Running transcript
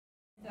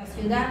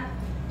ciudad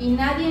y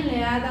nadie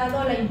le ha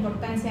dado la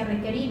importancia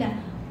requerida,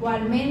 o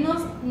al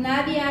menos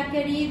nadie ha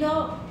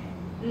querido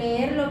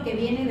leer lo que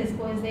viene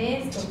después de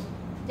esto,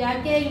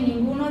 ya que en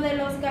ninguno de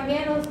los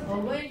cajeros, o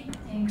bueno,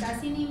 en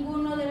casi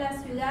ninguno de la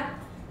ciudad,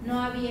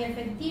 no había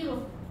efectivo.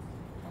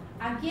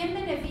 ¿A quién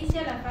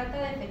beneficia la falta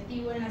de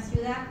efectivo en la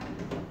ciudad?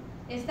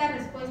 Esta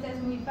respuesta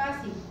es muy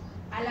fácil: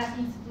 a las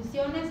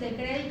instituciones de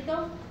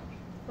crédito,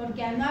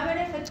 porque al no haber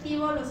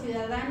efectivo, los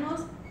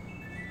ciudadanos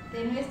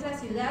de nuestra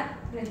ciudad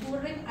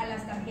recurren a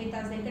las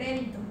tarjetas de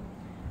crédito,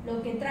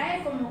 lo que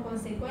trae como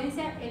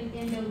consecuencia el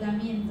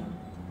endeudamiento.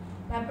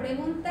 La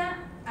pregunta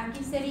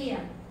aquí sería: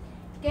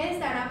 ¿qué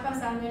estará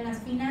pasando en las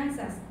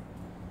finanzas?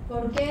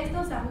 ¿Por qué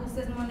estos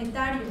ajustes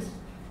monetarios?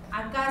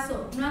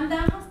 ¿Acaso no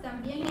andamos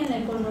tan bien en la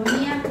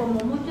economía como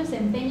muchos se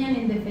empeñan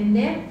en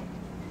defender?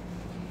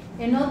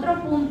 En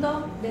otro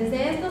punto,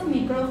 desde estos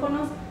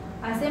micrófonos,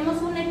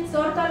 hacemos un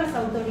exhorto a las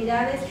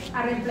autoridades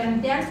a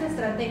replantear su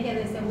estrategia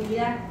de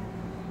seguridad,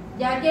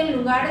 ya que en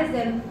lugares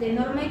de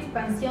enorme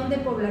expansión de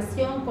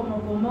población como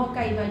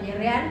Pomoca y Valle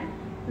Real,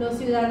 los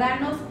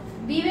ciudadanos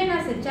viven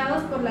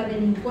acechados por la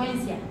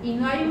delincuencia y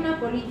no hay una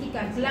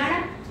política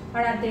clara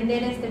para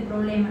atender este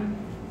problema.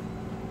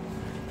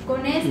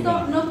 Con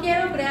esto no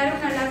quiero crear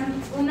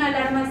una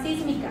alarma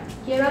sísmica,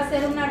 quiero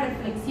hacer una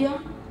reflexión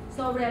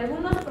sobre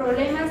algunos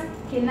problemas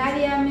que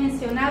nadie ha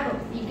mencionado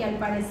y que al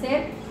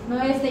parecer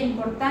no es de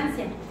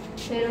importancia,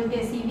 pero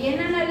que si bien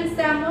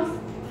analizamos,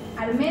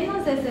 al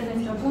menos desde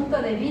nuestro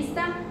punto de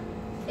vista,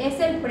 es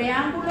el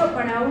preámbulo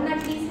para una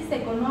crisis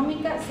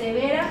económica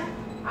severa,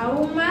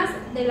 aún más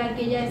de la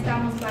que ya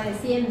estamos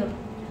padeciendo.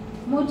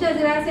 Muchas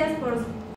gracias por